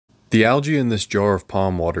The algae in this jar of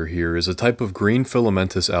palm water here is a type of green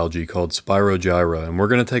filamentous algae called Spirogyra, and we're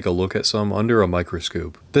going to take a look at some under a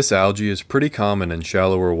microscope. This algae is pretty common in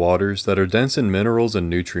shallower waters that are dense in minerals and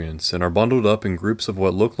nutrients and are bundled up in groups of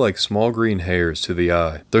what look like small green hairs to the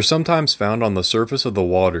eye. They're sometimes found on the surface of the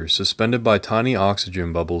water, suspended by tiny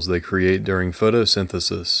oxygen bubbles they create during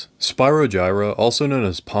photosynthesis. Spirogyra, also known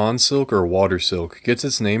as pond silk or water silk, gets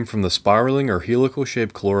its name from the spiraling or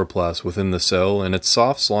helical-shaped chloroplast within the cell and its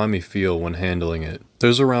soft, slimy feel when handling it.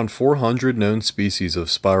 There's around 400 known species of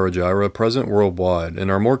Spirogyra present worldwide and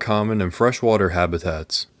are more common in freshwater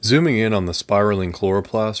habitats. Zooming in on the spiraling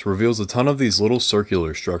chloroplast reveals a ton of these little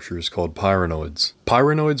circular structures called pyrenoids.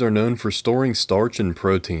 Pyrenoids are known for storing starch and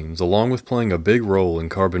proteins, along with playing a big role in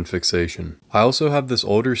carbon fixation. I also have this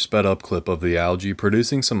older sped up clip of the algae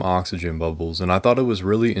producing some oxygen bubbles, and I thought it was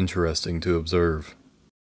really interesting to observe.